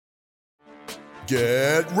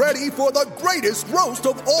Get ready for the greatest roast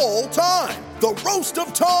of all time, the Roast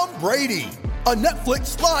of Tom Brady, a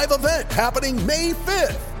Netflix live event happening May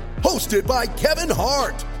 5th. Hosted by Kevin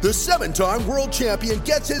Hart, the 7-time world champion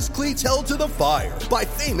gets his cleats held to the fire by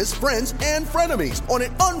famous friends and frenemies on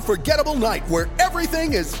an unforgettable night where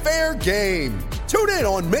everything is fair game. Tune in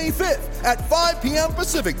on May 5th at 5 p.m.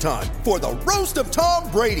 Pacific time for the Roast of Tom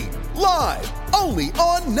Brady, live only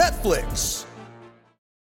on Netflix.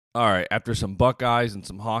 All right, after some Buckeyes and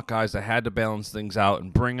some Hawkeyes, I had to balance things out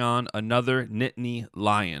and bring on another Nittany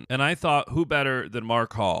Lion. And I thought, who better than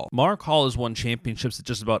Mark Hall? Mark Hall has won championships at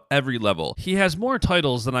just about every level. He has more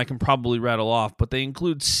titles than I can probably rattle off, but they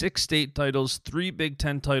include 6 state titles, 3 Big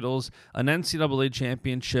Ten titles, an NCAA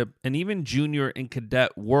championship, and even junior and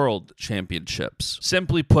cadet world championships.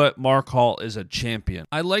 Simply put, Mark Hall is a champion.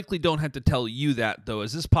 I likely don't have to tell you that, though,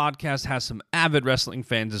 as this podcast has some avid wrestling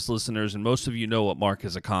fans as listeners, and most of you know what Mark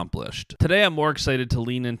has accomplished. Today, I'm more excited to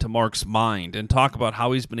lean into Mark's mind and talk about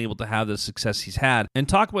how he's been able to have the success he's had and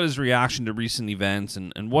talk about his reaction to recent events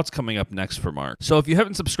and what's coming up next for Mark. So if you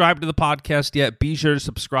haven't subscribed to the podcast yet, be sure to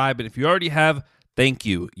subscribe. And if you already have, thank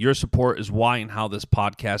you. Your support is why and how this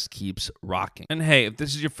podcast keeps rocking. And hey, if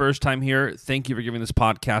this is your first time here, thank you for giving this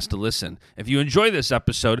podcast a listen. If you enjoy this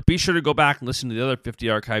episode, be sure to go back and listen to the other 50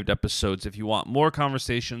 archived episodes if you want more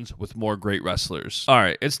conversations with more great wrestlers. All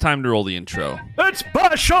right, it's time to roll the intro. It's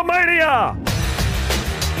Bashamania!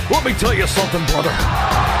 Let me tell you something, brother.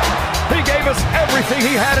 He gave us everything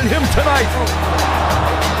he had in him tonight.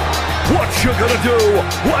 What you gonna do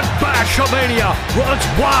when Bashamania runs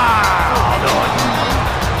wild?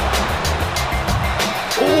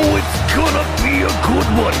 Oh, it's gonna be a good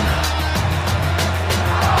one.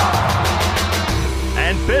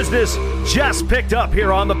 And business just picked up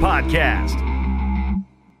here on the podcast.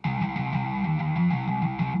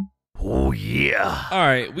 Oh, yeah. All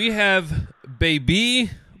right, we have baby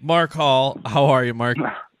Mark Hall. How are you, Mark?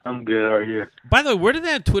 I'm good. How are you? By the way, where did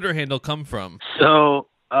that Twitter handle come from? So,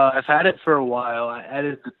 I've had it for a while. I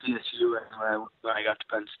added the PSU when I got to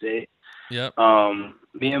Penn State. Yep.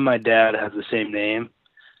 Me and my dad have the same name.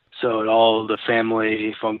 So at all the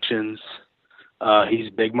family functions, he's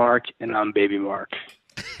Big Mark and I'm Baby Mark.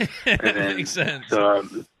 That makes sense. So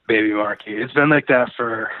Baby Mark. It's been like that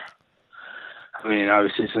for, I mean,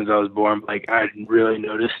 obviously since I was born. Like I really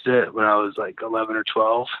noticed it when I was like 11 or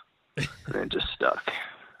 12, and it just stuck.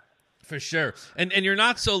 For sure. And you're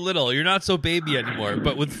not so little. You're not so baby anymore.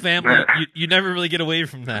 But with family, you never really get away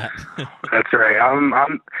from that. That's right.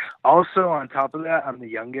 I'm also, on top of that, I'm the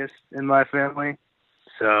youngest in my family.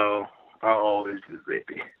 So I'll always be the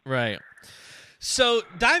baby. Right. So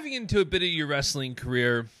diving into a bit of your wrestling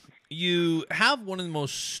career, you have one of the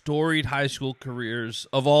most storied high school careers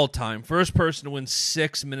of all time. First person to win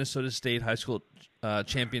 6 Minnesota State high school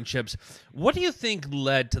championships. What do you think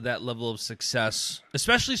led to that level of success,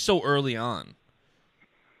 especially so early on?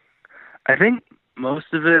 I think most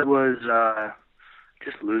of it was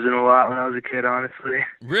just losing a lot when I was a kid, honestly.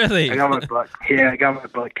 Really? I got my butt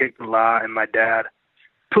kicked a lot, and my dad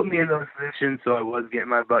put me in those positions, so I was getting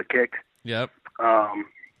my butt kicked. Yep.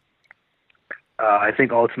 I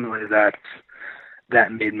think ultimately that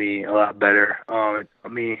made me a lot better. It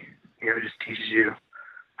just teaches you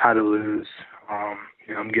how to lose.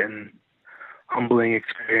 I'm getting humbling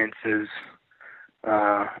experiences.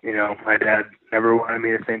 My dad never wanted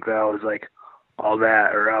me to think that I was like all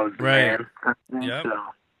that or I was the man. Yep.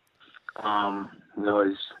 So,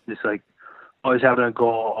 it's just like always having a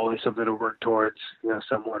goal, always something to work towards.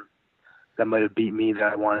 Someone that might have beat me that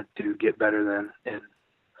I wanted to get better than and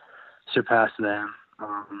surpass them.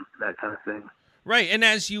 That kind of thing. Right, and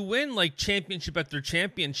as you win like championship after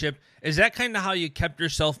championship, is that kind of how you kept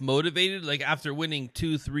yourself motivated? Like after winning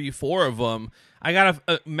 2, 3, 4 of them, I gotta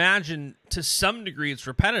imagine to some degree it's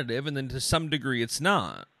repetitive, and then to some degree it's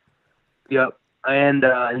not. Yep, and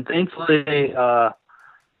thankfully,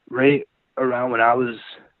 right around when I was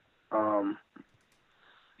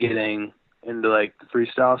getting into like the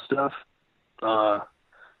freestyle stuff,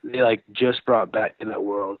 they like just brought back in that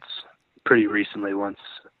Worlds pretty recently once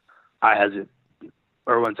I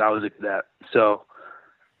was a cadet. So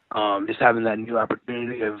just having that new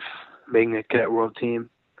opportunity of making a cadet world team,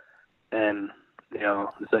 and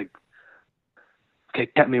it's like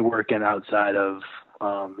it kept me working outside of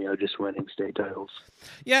just winning state titles.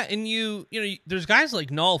 Yeah, and there's guys like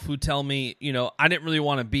Nolf who tell me, I didn't really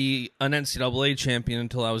want to be an NCAA champion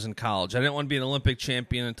until I was in college. I didn't want to be an Olympic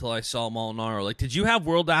champion until I saw Molinaro. Like, did you have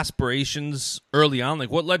world aspirations early on?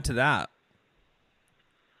 Like, what led to that?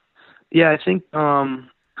 Yeah, I think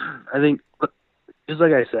just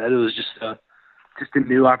like I said, it was just a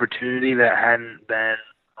new opportunity that hadn't been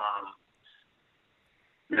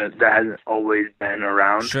that hasn't always been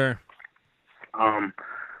around. Sure.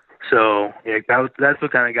 So yeah, that's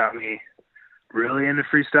what kind of got me really into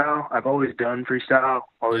freestyle. I've always done freestyle,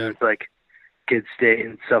 always with like Kid State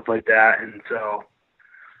and stuff like that, and so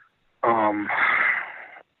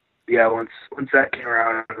yeah, once that came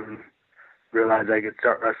around, I realized I could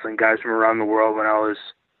start wrestling guys from around the world when I was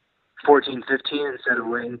 14, 15 instead of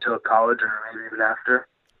waiting until college or maybe even after.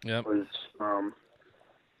 Yep. It was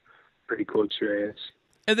pretty cool experience.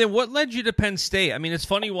 And then what led you to Penn State? I mean, it's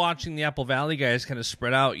funny watching the Apple Valley guys kind of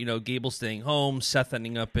spread out, Gable staying home, Seth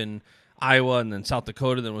ending up in Iowa and then South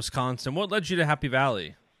Dakota, then Wisconsin. What led you to Happy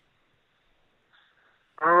Valley?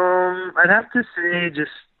 I'd have to say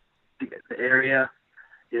just the area.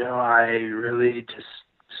 I really just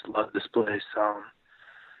love this place.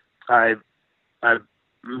 I'm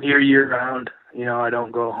here year round. I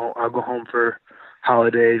don't go home. I'll go home for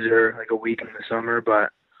holidays or like a week in the summer,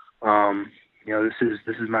 but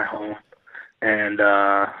this is my home, and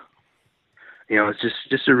it's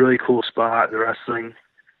just a really cool spot. The wrestling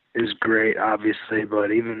is great, obviously,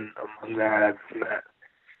 but even among that, I've met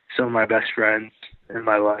some of my best friends in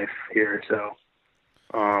my life here. So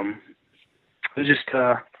it was just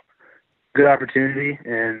a good opportunity,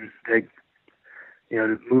 and to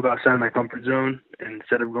move outside my comfort zone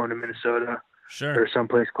instead of going to Minnesota or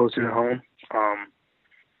someplace closer to home.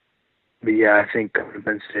 But yeah, I think going to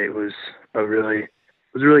Penn State was a really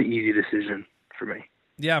easy decision for me.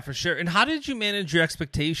 Yeah, for sure. And how did you manage your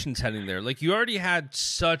expectations heading there? Like, you already had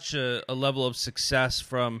such a level of success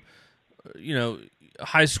from,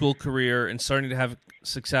 high school career and starting to have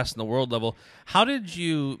success in the world level. How did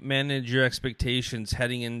you manage your expectations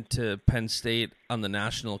heading into Penn State on the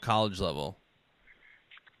national college level?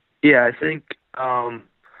 Yeah, I think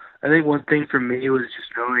one thing for me was just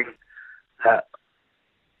knowing that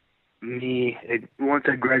once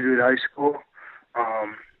I graduated high school,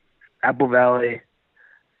 Apple Valley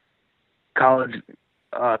college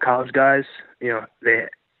guys,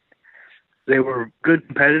 they were good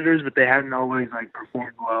competitors, but they hadn't always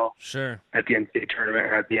performed well at the NCAA tournament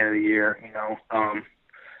or at the end of the year,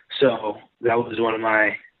 so that was one of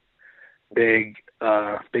my big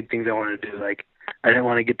things I wanted to do. I didn't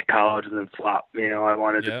want to get to college and then flop. I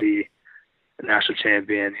wanted to be a national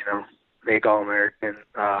champion, make All-American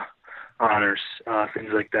honors,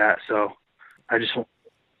 things like that. So I just,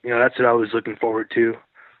 that's what I was looking forward to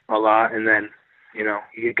a lot. And then, you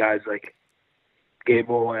get guys like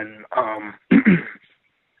Gable and,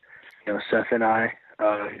 Seth and I,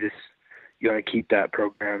 you want to keep that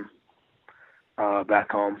program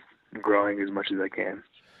back home growing as much as I can.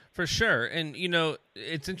 For sure. And,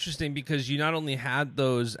 it's interesting because you not only had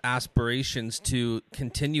those aspirations to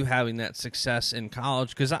continue having that success in college,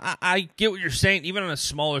 because I get what you're saying, even on a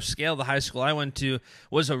smaller scale, the high school I went to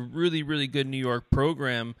was a really, really good New York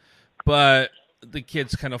program, but the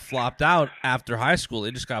kids kind of flopped out after high school. They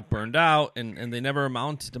just got burned out, and they never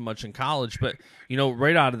amounted to much in college. But,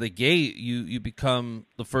 right out of the gate, you become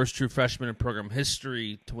the first true freshman in program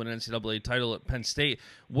history to win an NCAA title at Penn State.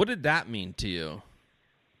 What did that mean to you?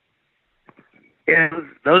 Yeah,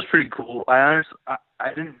 that was pretty cool. I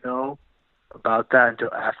didn't know about that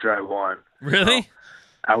until after I won. Really?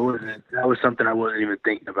 So that was something I wasn't even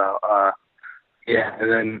thinking about. Yeah,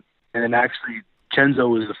 and then actually Chenzo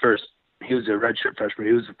was the first. He was a redshirt freshman.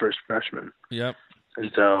 He was the first freshman. Yep.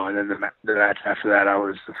 And then the match after that, I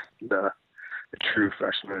was the true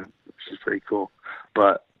freshman, which is pretty cool.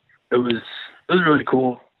 But it was a really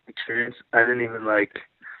cool experience. I didn't even like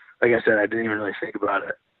I said, I didn't even really think about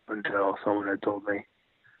it until someone had told me.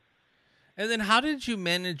 And then how did you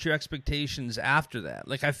manage your expectations after that?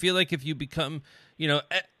 I feel like if you become,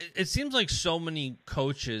 it seems like so many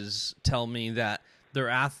coaches tell me that their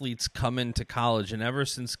athletes come into college, and ever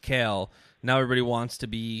since Cale, now everybody wants to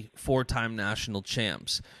be 4-time national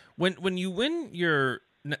champs. When you win your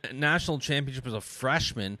national championship as a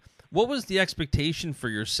freshman, what was the expectation for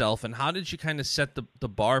yourself, and how did you kind of set the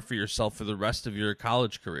bar for yourself for the rest of your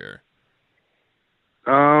college career?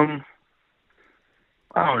 I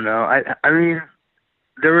don't know. I mean,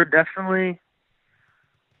 there were things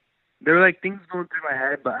going through my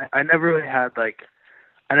head, but I never really had I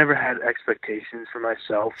never had expectations for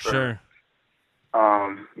myself. Sure.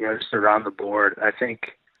 Just around the board. I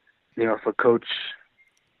think, if a coach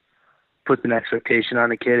puts an expectation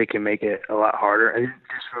on a kid, it can make it a lot harder. And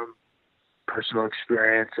just from personal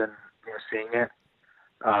experience and seeing it,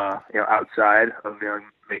 outside of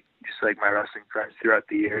just like my wrestling friends throughout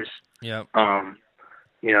the years. Yep. When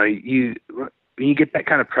you get that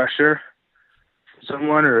kind of pressure from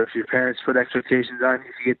someone, or if your parents put expectations on you,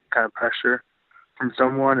 if you get kind of pressure from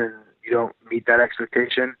someone and you don't meet that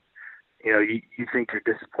expectation, you think you're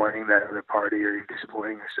disappointing that other party or you're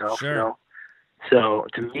disappointing yourself. Sure. You know. So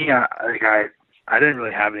to me, I didn't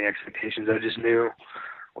really have any expectations. I just knew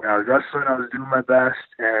when I was wrestling, I was doing my best,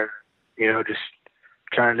 and just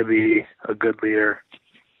trying to be a good leader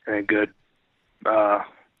and a good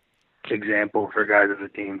example for guys on the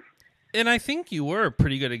team. And I think you were a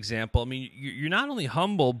pretty good example. I mean, you're not only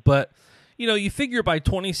humble, but you figure by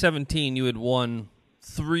 2017 you had won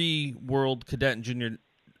 3 World Cadet and Junior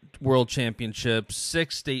World Championships,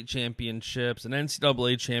 6 state championships, an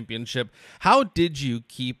NCAA championship. How did you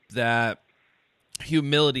keep that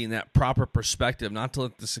humility and that proper perspective, not to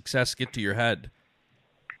let the success get to your head?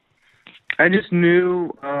 I just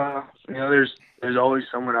knew, there's always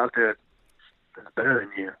someone out there that's better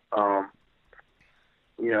than you.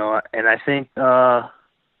 And I think I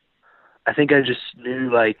just knew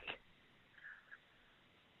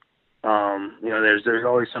there's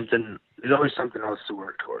always something else to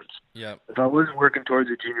work towards. Yeah. If I wasn't working towards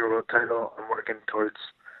a junior world title, I'm working towards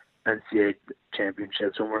NCAA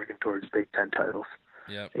championships. I'm working towards Big Ten titles.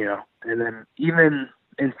 Yeah. And then even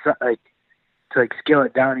to scale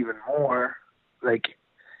it down even more,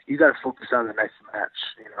 you got to focus on the next match.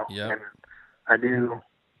 Yeah. And I knew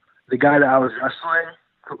the guy that I was wrestling,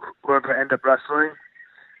 whoever ended up wrestling,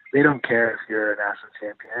 they don't care if you're a national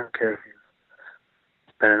champion. They don't care if you've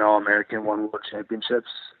been an All-American, won world championships,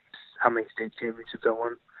 how many state championships I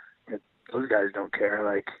won. Those guys don't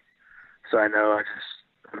care. So I know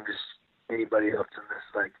I'm just anybody else in this,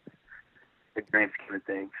 the grand scheme of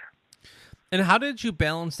things. And how did you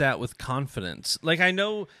balance that with confidence? I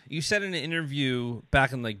know you said in an interview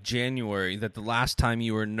back in January that the last time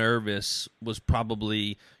you were nervous was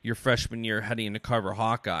probably your freshman year heading into Carver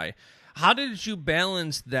Hawkeye. How did you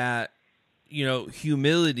balance that,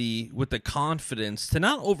 humility with the confidence to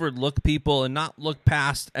not overlook people and not look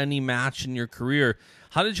past any match in your career?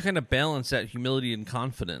 How did you kind of balance that humility and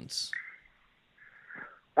confidence?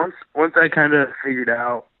 Once I kind of figured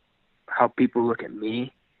out how people look at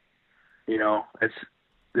me, it's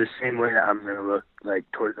the same way that I'm going to look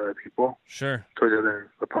towards other people. Sure. Towards other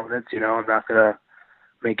opponents. I'm not going to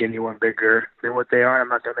make anyone bigger than what they are. I'm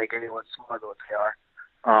not going to make anyone smaller than what they are.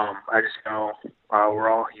 I just know we're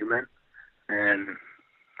all human, and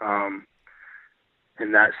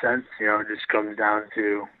in that sense, it just comes down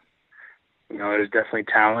to, there's definitely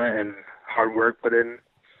talent and hard work put in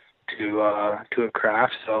to a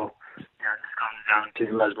craft. So it just comes down to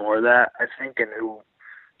who has more of that, I think, and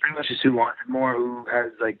pretty much just who wants it more, who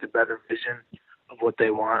has the better vision of what they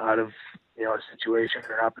want out of a situation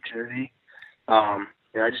or an opportunity. I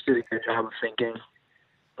just did a good job of thinking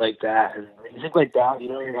like that, and when you think like that, you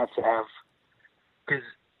don't even have to have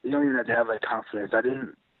confidence. I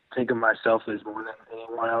didn't think of myself as more than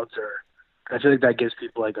anyone else, or I feel like that gives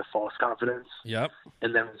people a false confidence. Yep.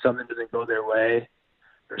 And then when something doesn't go their way,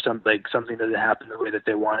 or something doesn't happen the way that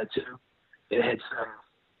they want it to, it hits them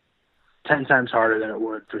 10 times harder than it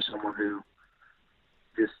would for someone who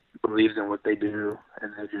just believes in what they do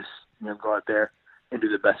and they just go out there and do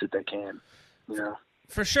the best that they can.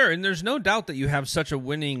 For sure, and there's no doubt that you have such a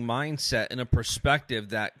winning mindset and a perspective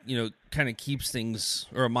that kind of keeps things,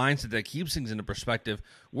 or a mindset that keeps things into perspective.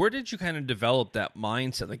 Where did you kind of develop that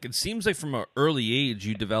mindset? It seems like from an early age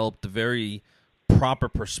you developed a very proper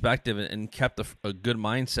perspective and kept a good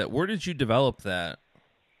mindset. Where did you develop that?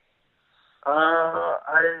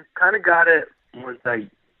 I kind of got it once my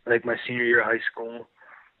senior year of high school.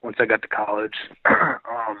 Once I got to college,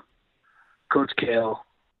 Coach Kale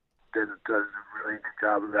does a really good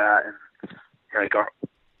job of that, and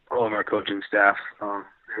all of our coaching staff,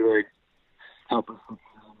 they really help us.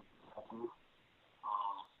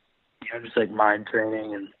 Just mind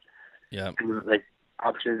training and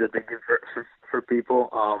opportunities that they give for people.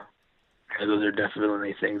 Those are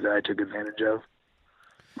definitely things that I took advantage of.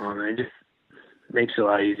 It just makes it a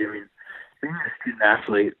lot easier. I mean, being a student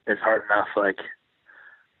athlete is hard enough.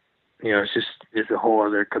 It's a whole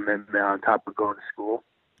other commitment on top of going to school.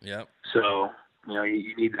 Yep. So,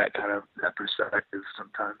 you need that kind of that perspective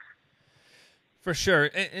sometimes. For sure.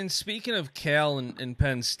 And speaking of Cal and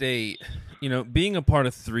Penn State, being a part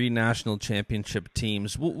of 3 national championship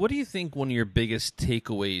teams, what do you think one of your biggest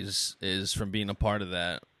takeaways is from being a part of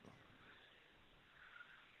that?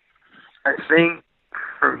 I think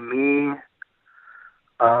for me,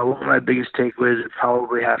 one of my biggest takeaways would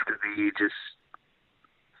probably have to be just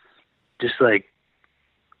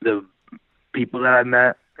the people that I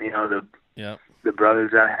met, the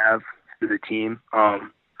brothers that I have through the team.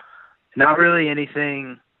 Not really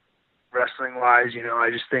anything wrestling wise, I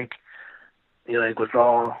just think, with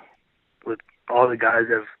all the guys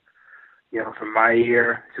from my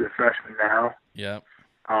year to the freshmen now,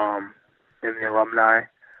 and the alumni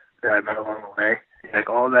that I met along the way. Like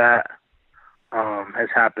all that has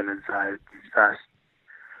happened inside these past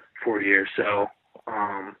 4 years. So,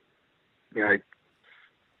 you know, like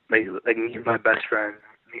meeting my best friends,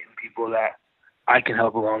 meeting people that I can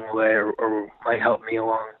help along the way or might help me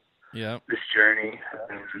along this journey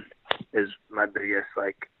is my biggest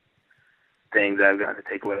thing that I've gotten to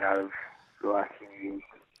take away out of the last few years.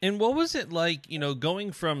 And what was it like,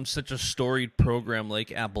 going from such a storied program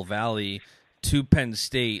like Apple Valley to Penn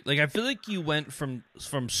State? Like, I feel like you went from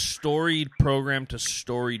storied program to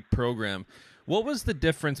storied program. What was the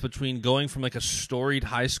difference between going from like a storied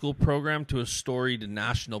high school program to a storied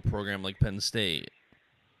national program like Penn State?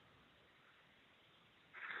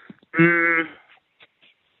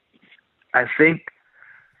 I think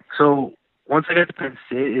so. Once I got to Penn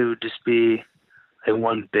State, it would just be like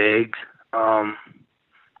one big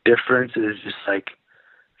difference is just like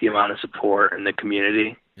the amount of support in the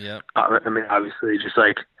community. Yeah. I mean, obviously, just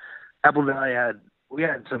like Apple Valley we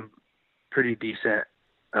had some pretty decent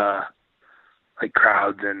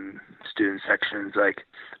crowds and student sections,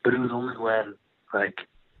 but it was only when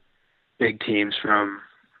big teams from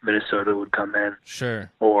Minnesota would come in. Sure.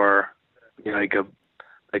 Or we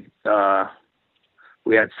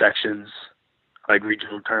had sections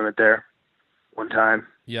regional tournament there one time.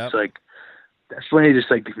 Yeah. It's definitely just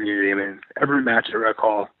the community. I mean, every match at Rec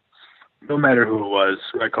Hall, no matter who it was,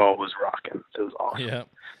 Rec Hall was rocking. It was awesome. Yeah.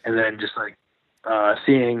 And then just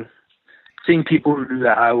seeing people who knew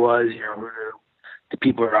that I was, who knew the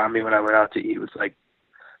people around me when I went out to eat with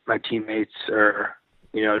my teammates or,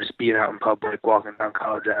 just being out in public, walking down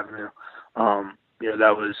College Avenue.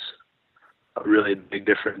 That was a really big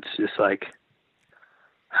difference. Just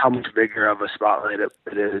how much bigger of a spotlight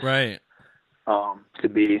it is. Right. To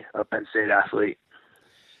be a Penn State athlete.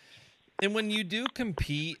 And when you do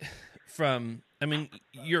compete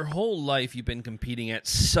your whole life you've been competing at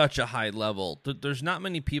such a high level. There's not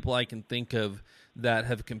many people I can think of that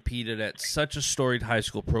have competed at such a storied high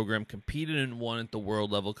school program, competed and won at the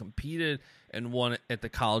world level, competed and won at the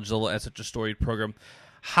college level at such a storied program.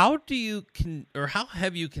 How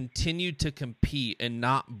have you continued to compete and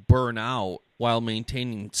not burn out while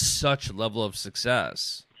maintaining such a level of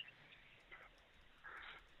success?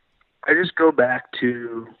 I just go back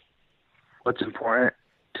to what's important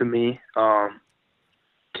to me.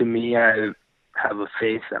 To me, I have a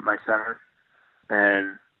faith at my center,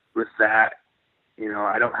 and with that,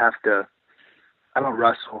 I don't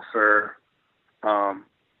wrestle for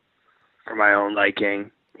my own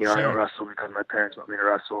liking. Sure. I don't wrestle because my parents want me to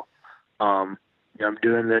wrestle. I'm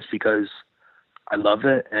doing this because I love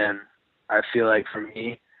it, and I feel like for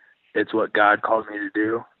me, it's what God calls me to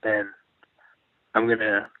do, and I'm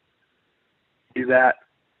gonna do that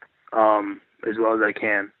as well as I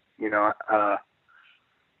can.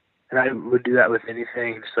 And I would do that with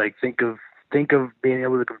anything. Just think of being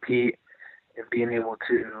able to compete and being able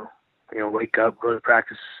to wake up, go to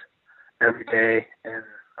practice every day, and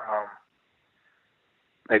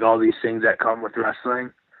all these things that come with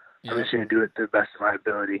wrestling. Yeah. I'm just going to do it to the best of my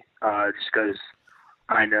ability, just because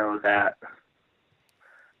I know that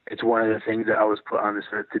it's one of the things that I was put on this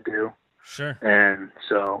earth to do. Sure. And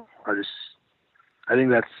so I think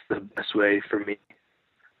that's the best way for me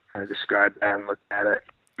to describe that and look at it.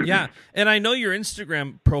 Yeah, and I know your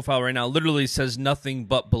Instagram profile right now literally says nothing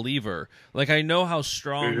but believer. I know how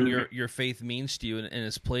strong your faith means to you and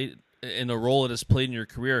has played in the role it has played in your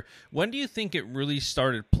career. When do you think it really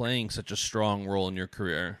started playing such a strong role in your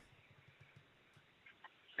career?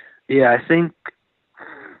 Yeah, I think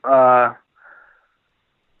once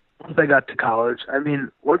I got to college.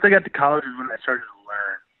 Once I got to college is when I started to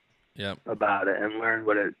learn about it and learn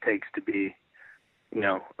what it takes to be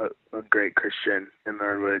a great Christian and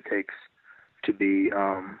learn what it takes to be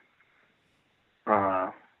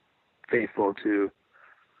faithful to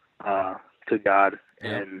God. Yeah.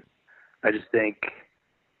 And I just think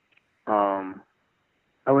I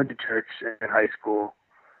went to church in high school,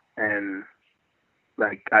 and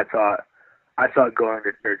I thought going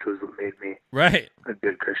to church was what made me a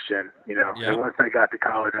good Christian. Yeah. And once I got to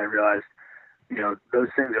college, I realized those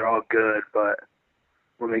things are all good, but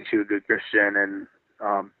what makes you a good Christian and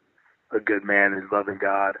a good man is loving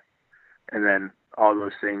God. And then all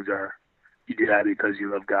those things you do that because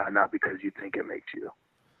you love God, not because you think it makes you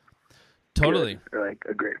totally good or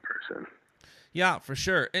a great person. Yeah, for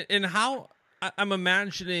sure. And how I'm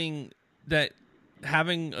imagining that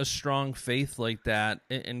having a strong faith like that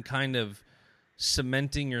and kind of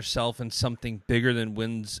cementing yourself in something bigger than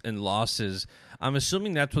wins and losses, I'm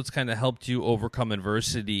assuming that's what's kind of helped you overcome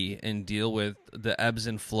adversity and deal with the ebbs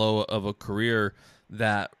and flow of a career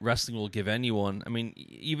that wrestling will give anyone. I mean,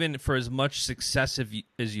 even for as much success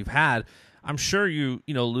as you've had, I'm sure you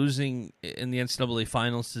know, losing in the NCAA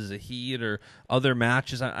finals to Zahid or other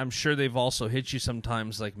matches, I'm sure they've also hit you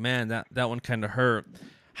sometimes like, man, that one kind of hurt.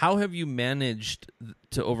 How have you managed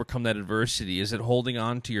to overcome that adversity? Is it holding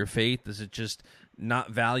on to your faith? Is it just not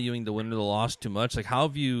valuing the win or the loss too much? Like, how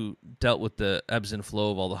have you dealt with the ebbs and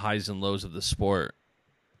flow of all the highs and lows of the sport?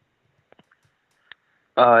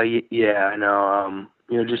 Yeah, I know.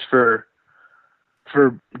 You know, just for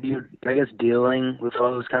I guess dealing with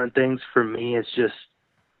all those kind of things, for me, it's just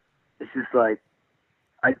like,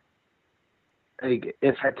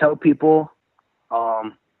 if I tell people,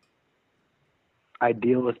 I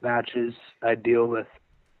deal with matches, I deal with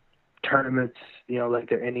tournaments, you know,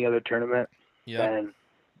 like any other tournament. Yeah. And,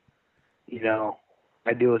 you know,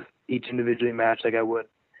 I deal with each individually match like I would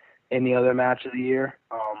any other match of the year.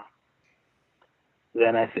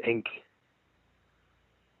 Then I think,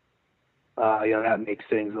 you know, that makes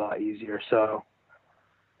things a lot easier. So,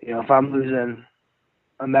 you know, if I'm losing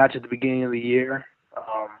a match at the beginning of the year,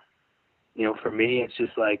 you know, for me, it's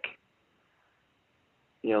just like,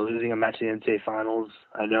 you know, losing a match in the NCAA finals.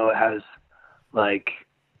 I know it has like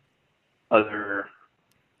other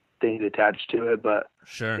things attached to it, but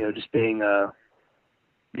Sure. you know, just being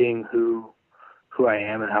who I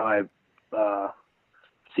am and how I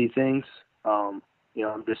see things. You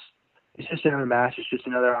know, it's just another match. It's just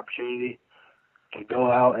another opportunity to go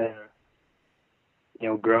out and, you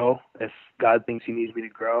know, grow if God thinks He needs me to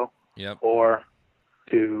grow. Yep. Or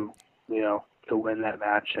to, you know, to win that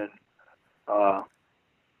match, and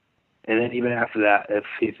then even after that, if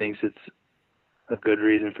He thinks it's a good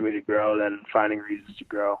reason for me to grow, then finding reasons to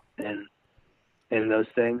grow in those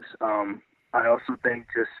things. I also think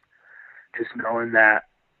just knowing that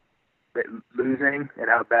losing and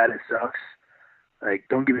how bad it sucks. Like,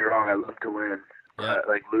 don't get me wrong, I love to win, but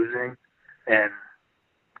like losing and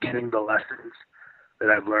getting the lessons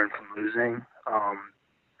that I've learned from losing.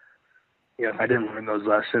 You know, if I didn't learn those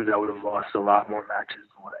lessons, I would have lost a lot more matches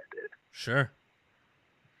than what I did. Sure.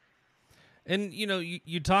 And, you know,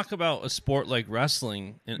 you talk about a sport like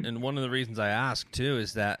wrestling, and one of the reasons I ask, too,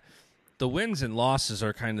 is that the wins and losses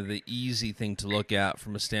are kind of the easy thing to look at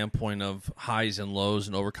from a standpoint of highs and lows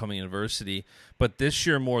and overcoming adversity. But this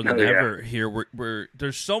year more than ever here, we're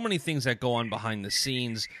there's so many things that go on behind the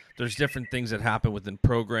scenes. There's different things that happen within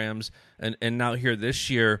programs. And now here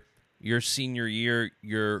this year, your senior year,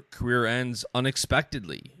 your career ends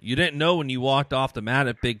unexpectedly. You didn't know when you walked off the mat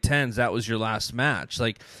at Big Tens that was your last match.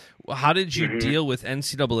 Like, how did you deal with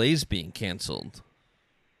NCAAs being canceled?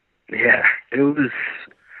 Yeah, it was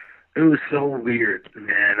so weird,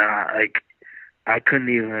 man. I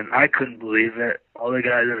couldn't believe it. All the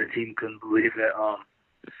guys on the team couldn't believe it.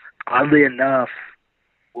 Oddly enough,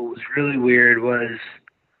 what was really weird was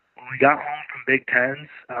when we got home from Big Tens,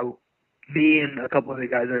 me and a couple of the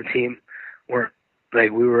guys on the team were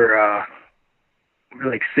like, we were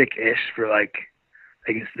like sick-ish for like,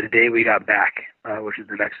 I guess the day we got back, which is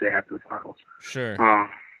the next day after the finals. Sure.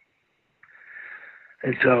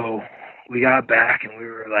 And so we got back and we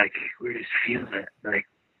were just feeling it. Like,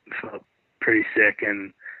 we felt pretty sick,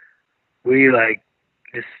 and we weren't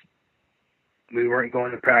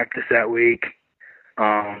going to practice that week.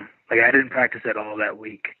 Like, I didn't practice at all that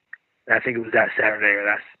week. And I think it was that Saturday or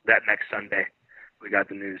that next Sunday we got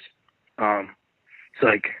the news. So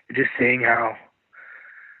like, just seeing how,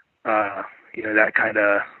 you know,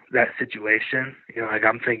 that situation, you know, like,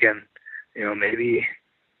 I'm thinking, you know, maybe,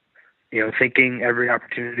 you know, thinking every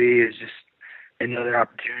opportunity is just another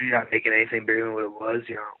opportunity, not making anything bigger than what it was.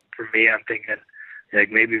 You know, for me, I'm thinking,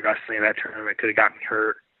 like, maybe wrestling in that tournament could have got me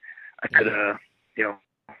hurt. I could have, you know,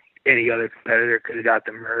 any other competitor could have got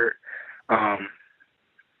them hurt.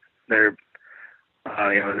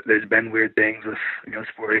 You know, there's been weird things with, you know,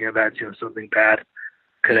 sporting events. You know, something bad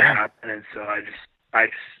could have happened, and so I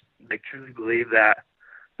just like truly believe that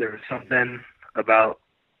there was something about,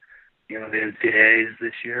 you know, the NCAAs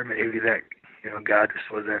this year, maybe that, you know, God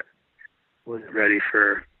just wasn't ready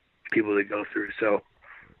for people to go through. So,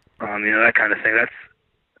 you know, that kind of thing.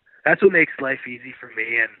 That's what makes life easy for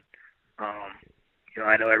me, and you know,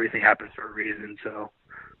 I know everything happens for a reason. So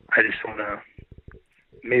I just want to,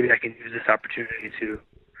 maybe I can use this opportunity to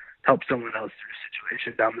help someone else through a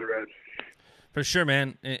situation down the road. For sure,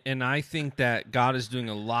 man. And I think that God is doing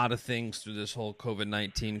a lot of things through this whole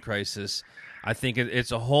COVID-19 crisis. I think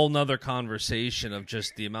it's a whole nother conversation of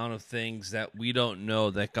just the amount of things that we don't know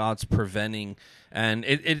that God's preventing. And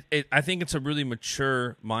I think it's a really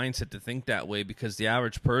mature mindset to think that way, because the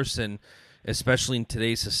average person, especially in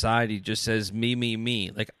today's society, just says me, me,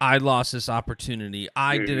 me. Like, I lost this opportunity.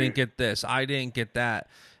 I didn't get this. I didn't get that.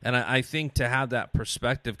 And I think to have that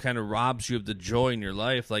perspective kind of robs you of the joy in your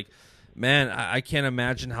life. Like, man, I can't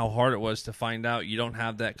imagine how hard it was to find out you don't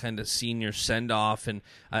have that kind of senior send-off. And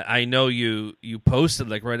I know you posted,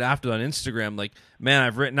 like, right after on Instagram, like, man,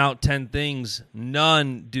 I've written out 10 things.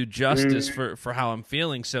 None do justice for how I'm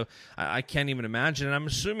feeling. So I can't even imagine. And I'm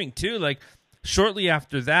assuming, too, like, shortly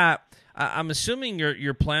after that, I'm assuming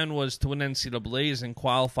your plan was to win NCAAs and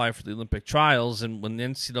qualify for the Olympic trials. And when the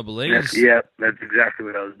NCAAs... Yeah, that's exactly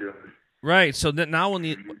what I was doing. Right. So that now when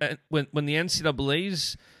the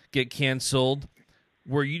NCAAs get canceled,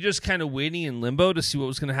 were you just kind of waiting in limbo to see what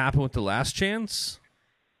was going to happen with the Last Chance?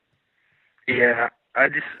 Yeah, I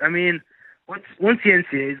mean, once the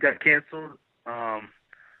NCAAs got canceled, I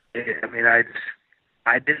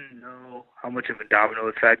didn't know how much of a domino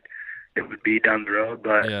effect it would be down the road,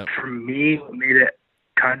 but for me, what made it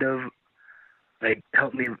kind of like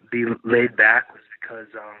help me be laid back was because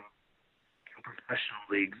professional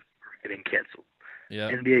leagues were getting canceled.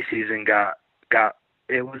 Yeah, NBA season got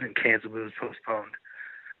it wasn't canceled, but it was postponed.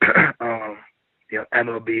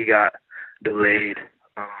 MLB got delayed.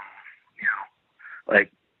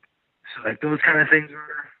 Like those kind of things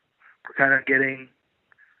were kind of getting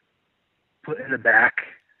put in the back.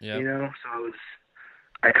 Yeah. So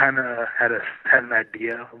I kind of had an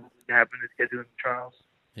idea of what would happen at the Olympic trials.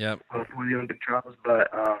 Yeah. Before the Olympic trials, but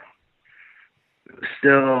it was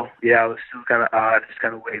still, I was still kind of odd, just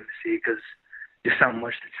kind of waiting to see because just how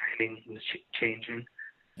much the training was changing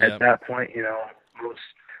at that point.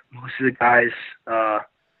 Most of the guys,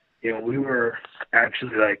 we were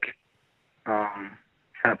actually like kind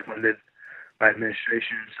of appointed by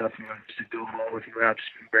administration and stuff, just to go home if you went out to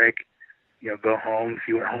spring break. Go home. If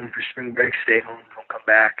you went home for spring break, stay home, don't come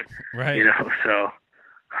back. Right. So,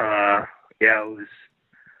 it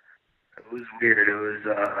was weird. It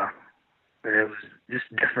was just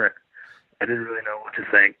different. I didn't really know what to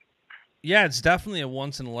think. Yeah, it's definitely a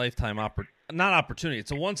once-in-a-lifetime not opportunity.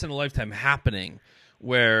 It's a once-in-a-lifetime happening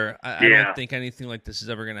where I don't think anything like this is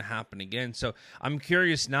ever going to happen again. So I'm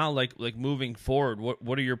curious now, like moving forward,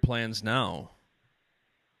 what are your plans now?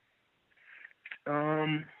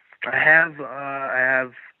 I have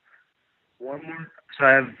one more. So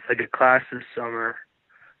I have like a class this summer,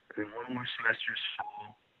 and one more semester of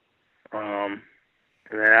school.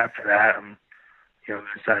 And then after that, I'm going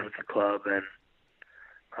to sign with the club, and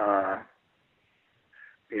I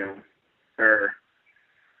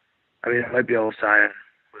might be able to sign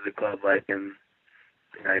with the club like in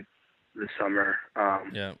the summer.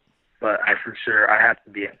 But I have to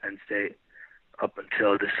be at Penn State up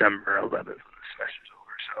until December 11th when the semester's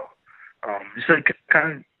over. So just like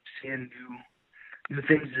kind of seeing new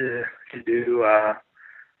things to do.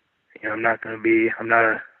 I'm not a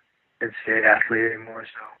NCAA athlete anymore,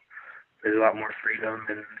 so there's a lot more freedom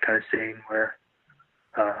and kind of seeing where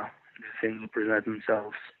new things will present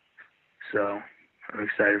themselves. So I'm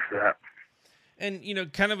excited for that. And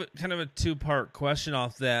kind of a two-part question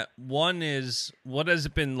off that. One is, what has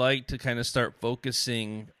it been like to kind of start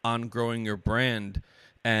focusing on growing your brand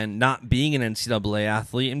and not being an NCAA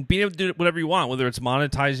athlete and being able to do whatever you want, whether it's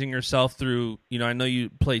monetizing yourself through, I know you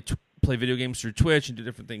play video games through Twitch and do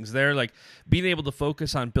different things there, like being able to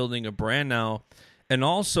focus on building a brand now. And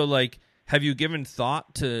also, like, have you given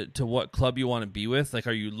thought to what club you want to be with? Like,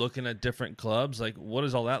 are you looking at different clubs? Like, what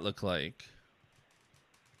does all that look like?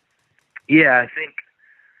 Yeah, I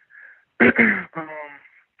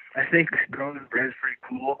think growing the brand is pretty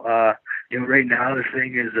cool. Right now the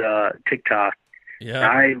thing is TikTok.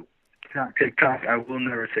 Yeah. Not TikTok. I will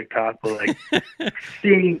never TikTok, but like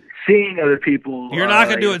seeing other people. You're not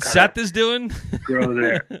gonna do what Seth is doing. Grow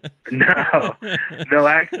there. No.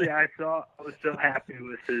 Actually, I was so happy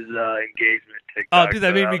with his engagement TikTok. Oh, dude,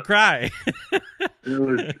 that made me cry. It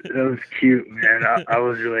was cute, man. I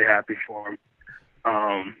was really happy for him.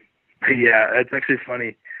 Yeah, it's actually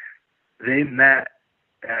funny. They met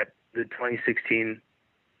at the 2016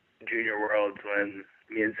 Junior Worlds when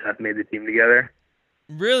me and Seth made the team together.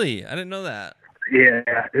 Really? I didn't know that. Yeah,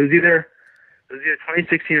 it was either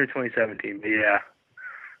 2016 or 2017, but yeah.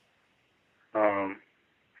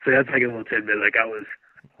 So that's like a little tidbit. Like I was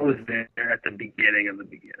there at the beginning of the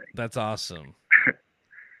beginning. That's awesome.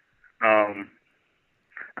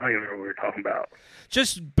 I don't even know what we're talking about.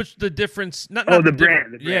 But the difference. Not the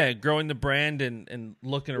brand. Yeah, growing the brand and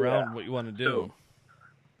looking around what you want to do.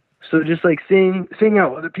 So just like seeing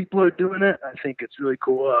how other people are doing it, I think it's really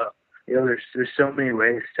cool. There's so many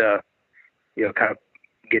ways to, kind of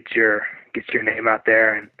get your name out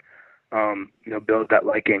there and, build that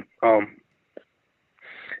liking.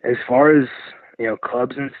 as far as,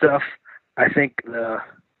 clubs and stuff, I think the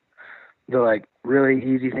like really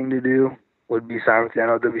easy thing to do would be sign with the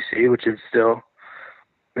NLWC, which is still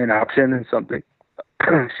an option and something,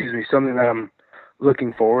 something that I'm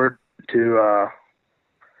looking forward to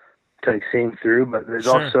like seeing through. But there's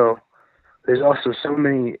also so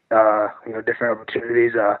many different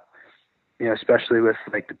opportunities, especially with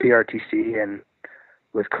like the PRTC and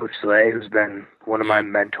with Coach Slay, who's been one of my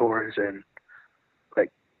mentors and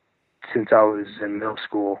like since I was in middle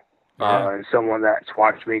school, and someone that's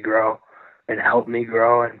watched me grow and helped me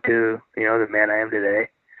grow into the man I am today.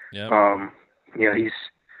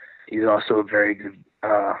 He's also a very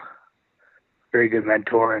good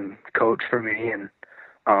mentor and coach for me, and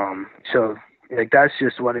so like that's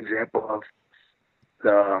just one example of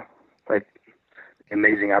the like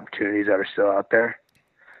amazing opportunities that are still out there.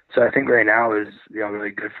 So I think right now is really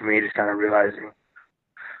good for me, just kind of realizing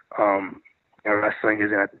wrestling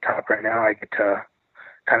isn't at the top right now. I get to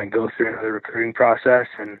kind of go through the recruiting process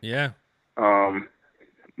and because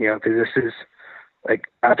this is like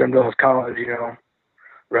after I'm done with college,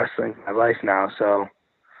 wrestling's my life now. So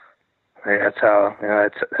like, that's how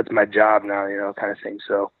that's my job now, kind of thing.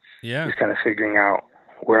 So just kind of figuring out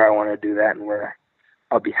where I want to do that and where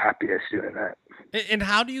I'll be happiest doing that. And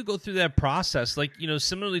how do you go through that process? Like,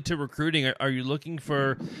 similarly to recruiting, are you looking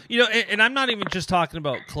for, and I'm not even just talking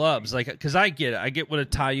about clubs, like, because I get it. I get what a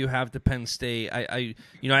tie you have to Penn State. I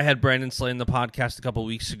had Brandon Slay in the podcast a couple of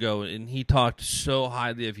weeks ago, and he talked so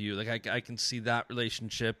highly of you. Like, I can see that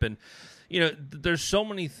relationship. And, there's so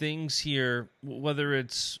many things here, whether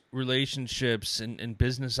it's relationships and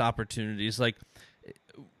business opportunities, like,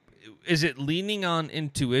 is it leaning on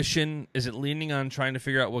intuition? Is it leaning on trying to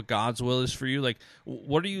figure out what God's will is for you? Like,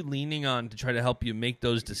 what are you leaning on to try to help you make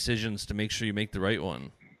those decisions to make sure you make the right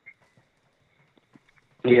one?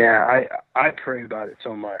 Yeah, I pray about it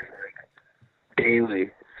so much, like, daily,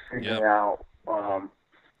 figuring out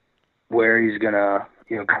where He's gonna,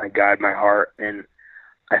 kind of guide my heart, and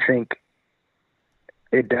I think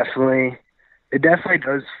it definitely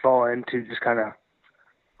does fall into just kind of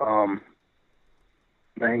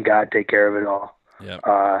letting God take care of it all. Yep.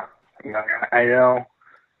 I know,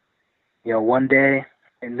 one day,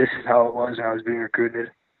 and this is how it was when I was being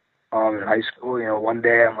recruited in high school. One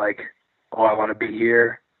day I'm like, oh, I want to be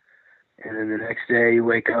here. And then the next day you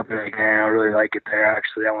wake up and like, man, I don't really like it there.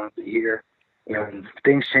 Actually, I want to be here. And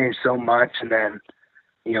things change so much. And then,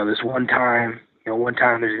 this one time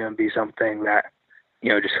there's going to be something that,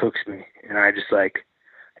 just hooks me. And I just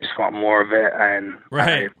want more of it. And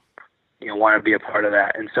right. I want to be a part of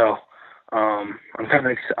that. And so I'm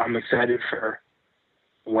excited for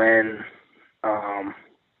when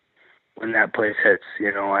that place hits,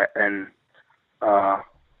 and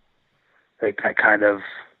like that kind of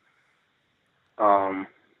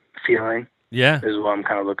feeling is what I'm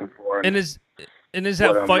kind of looking for. And is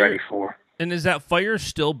that what fire I'm ready for. And is that fire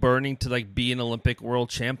still burning to like be an Olympic world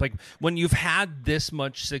champ? Like when you've had this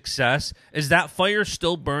much success, is that fire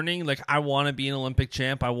still burning? Like I want to be an Olympic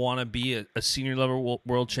champ. I want to be a senior level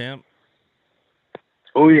world champ.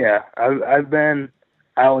 Oh yeah, I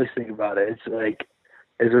always think about it. It's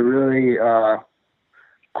a really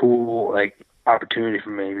cool like opportunity for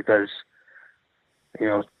me because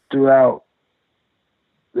throughout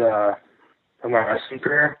my wrestling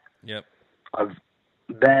career, I've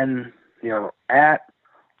been at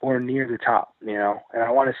or near the top, and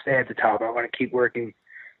I want to stay at the top. I want to keep working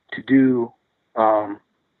to do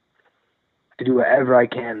whatever I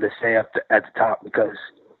can to stay at the top because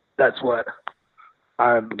that's what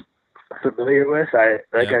I'm familiar with. I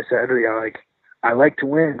said, I like to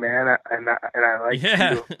win, man, and I like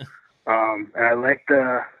to, and I like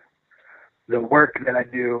the work that I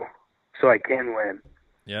do so I can win.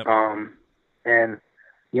 Yep. And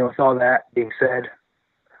with all that being said,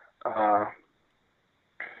 I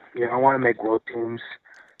want to make world teams.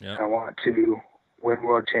 Yep. I want to win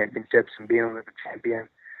world championships and be an Olympic champion.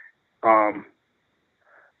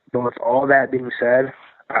 But with all that being said,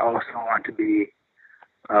 I also want to be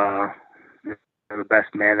the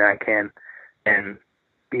best man that I can and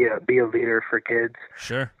be a leader for kids.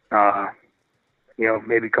 Sure.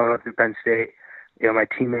 Maybe coming up through Penn State, my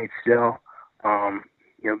teammates still,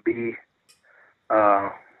 be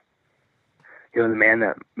the man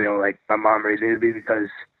that, like my mom raised me to be because,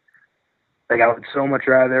 like, I would so much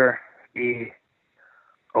rather be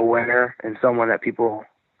a winner and someone that people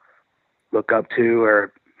look up to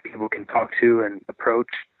or people can talk to and approach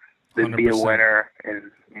than 100%. Be a winner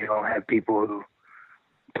and, have people who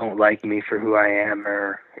don't like me for who I am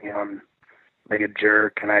or, I'm like a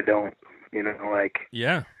jerk and I don't,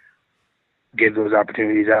 give those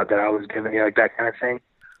opportunities out that I was given, like that kind of thing.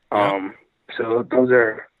 So those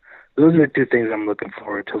are the two things I'm looking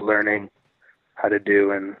forward to learning how to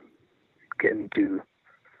do and getting to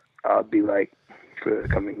be like for the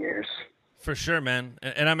coming years. For sure, man.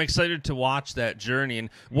 And I'm excited to watch that journey. And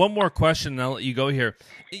one more question, and I'll let you go here.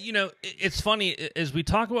 You know, it's funny, as we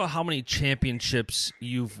talk about how many championships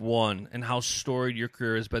you've won and how storied your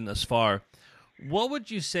career has been thus far, what would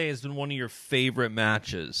you say has been one of your favorite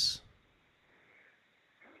matches?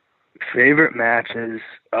 Favorite matches?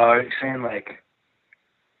 Are you saying like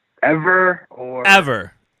ever or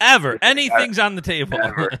Ever. Anything's on the table.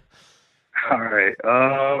 Ever. All right.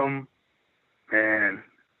 Man,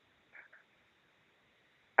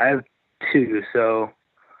 I have two. So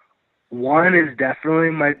one is definitely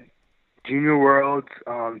my Junior Worlds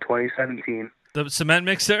 2017. The cement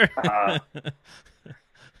mixer? That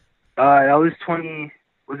was 20.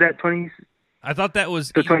 Was that 20? I thought that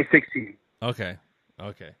was 2016. Okay.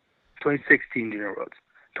 2016 Junior Worlds.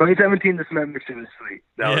 2017, the cement mixer was sweet.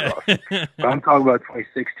 That was awesome. But I'm talking about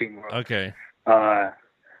 2016 Worlds. Okay.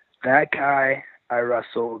 That guy I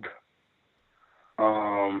wrestled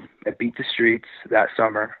at Beat the Streets that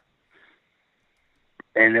summer,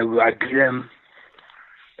 and I beat him.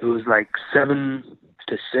 It was like 7-6.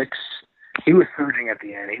 He was surging at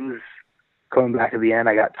the end. He was coming back at the end.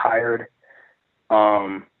 I got tired,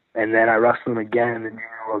 and then I wrestled him again in the Junior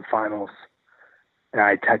World Finals, and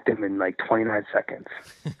I attacked him in like 29 seconds.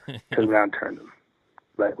 Took him down, turned him,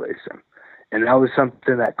 leg laced him, and that was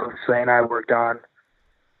something that Coach Slay and I worked on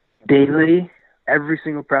daily, every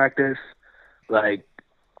single practice. Like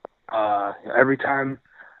every time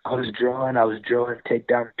I was drilling, take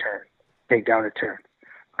down a turn, take down a turn.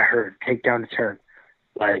 I heard take down a turn,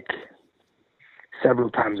 like several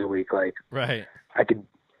times a week. Like right, I could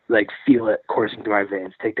like feel it coursing through my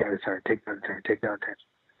veins. Take down a turn, take down a turn, take down a turn.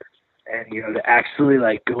 And you know, to actually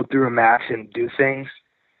like go through a match and do things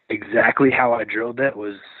exactly how I drilled it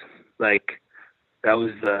was like that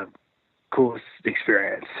was the coolest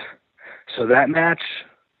experience. So that match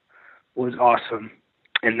was awesome.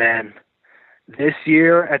 And then this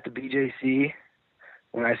year at the BJC,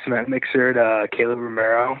 when I cement mixered Caleb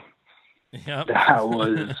Romero, yep. that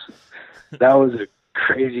was a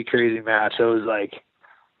crazy match. It was like,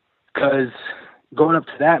 because going up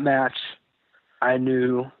to that match, I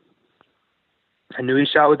knew he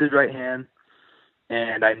shot with his right hand,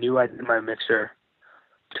 and I knew I did my mixer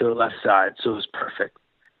to the left side, so it was perfect.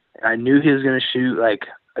 And I knew he was going to shoot like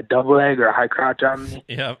a double leg or a high crotch on me.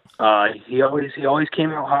 Yep. He always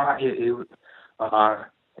came out hot.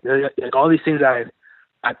 Like all these things I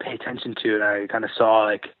pay attention to, and I kind of saw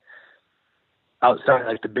like outside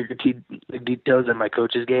like the bigger details that my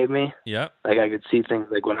coaches gave me. Yep. Like I could see things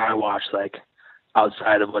like when I watch like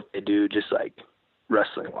outside of what they do, just like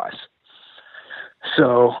wrestling wise.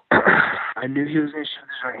 So I knew he was going to shoot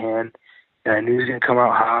his right hand, and I knew he was going to come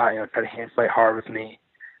out hot, try to hand fight hard with me,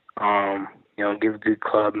 give a good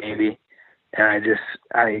club maybe. And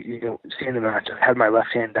I seeing the match, I had my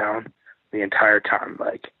left hand down the entire time.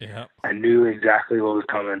 Like, yeah. I knew exactly what was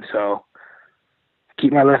coming. So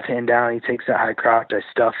keep my left hand down. He takes that high crotch. I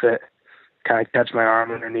stuff it, kind of catch my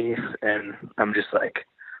arm underneath, and I'm just like,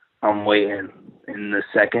 I'm waiting. And the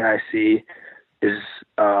second I see his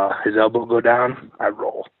elbow go down, I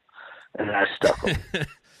roll, and I stuck him.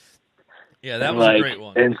 Yeah, that was a great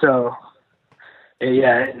one. And so,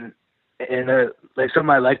 yeah, and like something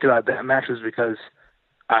I liked about that match was because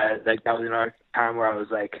that was another time where I was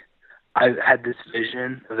like, I had this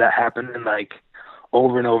vision of that happening like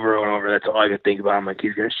over and over and over. That's all I could think about. I'm like,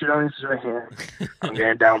 he's gonna shoot on his right hand. I'm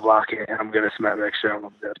gonna down block it, and I'm gonna cement mixer. I'm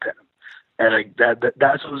gonna pin him. And like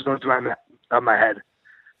that's what was going through my head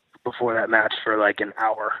before that match for like an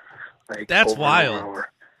hour. Like that's wild.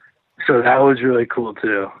 So that was really cool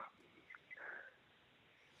too.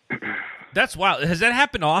 That's wild. Has that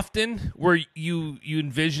happened often, where you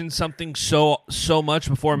envision something so much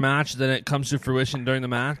before a match that it comes to fruition during the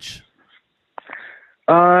match?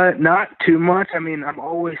 Not too much. I mean, I'm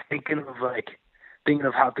always thinking of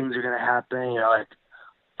how things are gonna happen. Like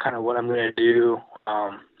kind of what I'm gonna do.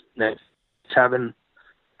 Like having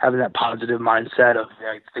that positive mindset of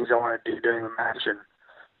things I want to do during the match and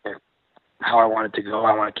how I want it to go.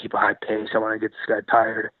 I want to keep a high pace. I want to get this guy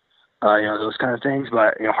tired. Those kind of things,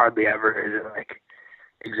 but hardly ever is it like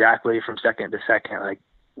exactly from second to second like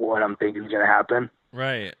what I'm thinking is gonna happen.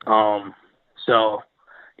 Right. So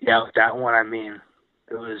yeah, with that one, I mean,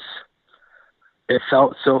 it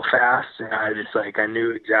felt so fast, and I just I knew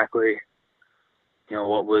exactly,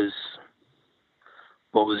 what was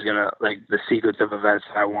gonna the sequence of events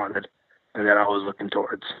that I wanted and that I was looking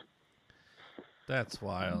towards. Mm-hmm. That's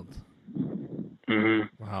wild.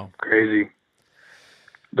 Wow. Crazy.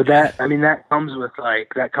 But that comes with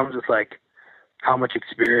how much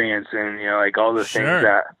experience and like all the Sure. things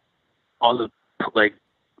that all the like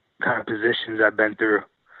kind of positions I've been through.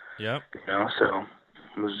 Yep. So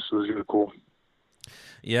it was really cool.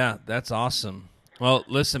 Yeah, that's awesome. Well,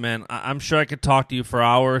 listen, man, I'm sure I could talk to you for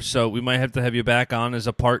hours, so we might have to have you back on as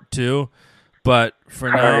a part 2. But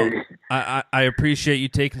for now, I appreciate you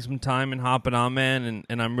taking some time and hopping on, man,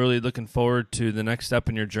 and I'm really looking forward to the next step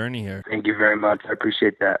in your journey here. Thank you very much. I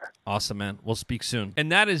appreciate that. Awesome, man. We'll speak soon.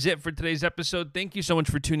 And that is it for today's episode. Thank you so much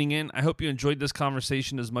for tuning in. I hope you enjoyed this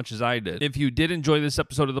conversation as much as I did. If you did enjoy this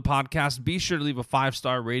episode of the podcast, be sure to leave a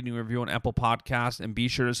 5-star rating review on Apple Podcasts, and be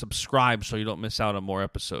sure to subscribe so you don't miss out on more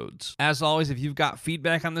episodes. As always, if you've got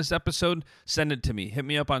feedback on this episode, send it to me. Hit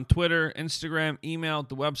me up on Twitter, Instagram, email,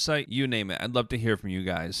 the website, you name it. I'd love to hear from you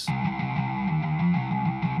guys.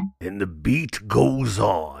 And the beat goes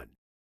on.